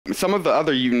some of the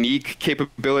other unique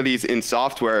capabilities in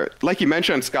software, like you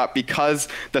mentioned, Scott, because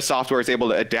the software is able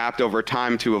to adapt over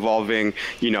time to evolving,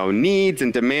 needs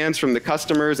and demands from the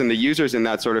customers and the users and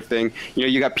that sort of thing.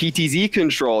 You got PTZ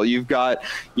control, you've got,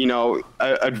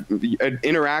 an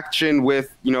interaction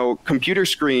with, computer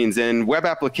screens and web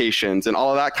applications and all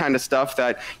of that kind of stuff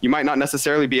that you might not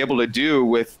necessarily be able to do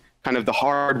with kind of the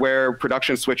hardware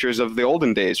production switchers of the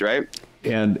olden days, right?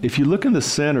 And if you look in the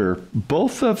center,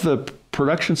 both of the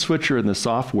production switcher and the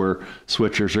software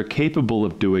switchers are capable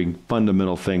of doing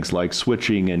fundamental things like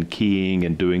switching and keying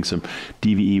and doing some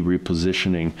DVE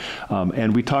repositioning.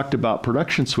 And we talked about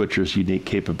production switchers' unique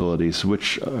capabilities,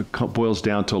 which boils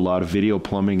down to a lot of video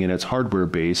plumbing, and it's hardware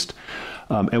based.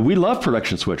 And we love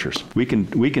production switchers.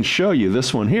 We can show you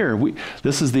this one here.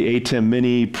 This is the ATEM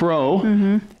Mini Pro.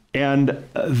 Mm-hmm. And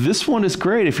this one is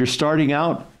great if you're starting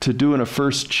out to doing a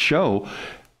first show.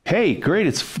 Hey, great,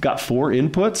 it's got 4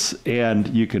 inputs, and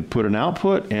you can put an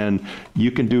output, and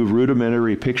you can do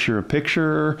rudimentary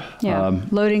picture-in-picture. Yeah,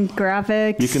 loading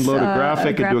graphics. You can load a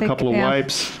graphic and do a couple of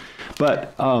wipes.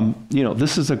 But,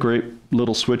 this is a great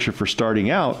little switcher for starting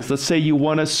out. Let's say you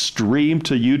want to stream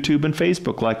to YouTube and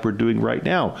Facebook like we're doing right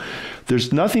now.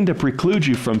 There's nothing to preclude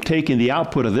you from taking the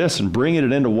output of this and bringing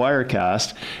it into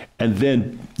Wirecast and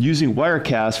then using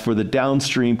Wirecast for the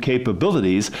downstream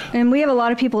capabilities. And we have a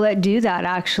lot of people that do that,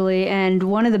 actually. And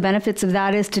one of the benefits of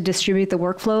that is to distribute the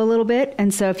workflow a little bit.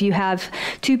 And so if you have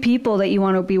 2 people that you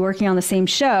want to be working on the same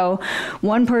show,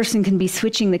 one person can be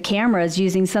switching the cameras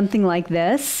using something like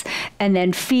this and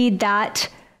then feed that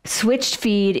switched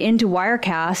feed into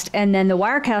Wirecast, and then the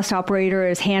Wirecast operator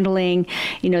is handling,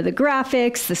 the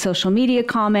graphics, the social media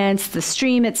comments, the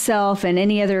stream itself, and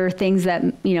any other things that,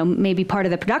 may be part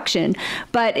of the production.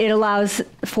 But it allows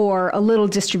for a little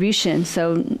distribution,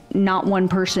 so not one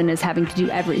person is having to do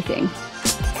everything.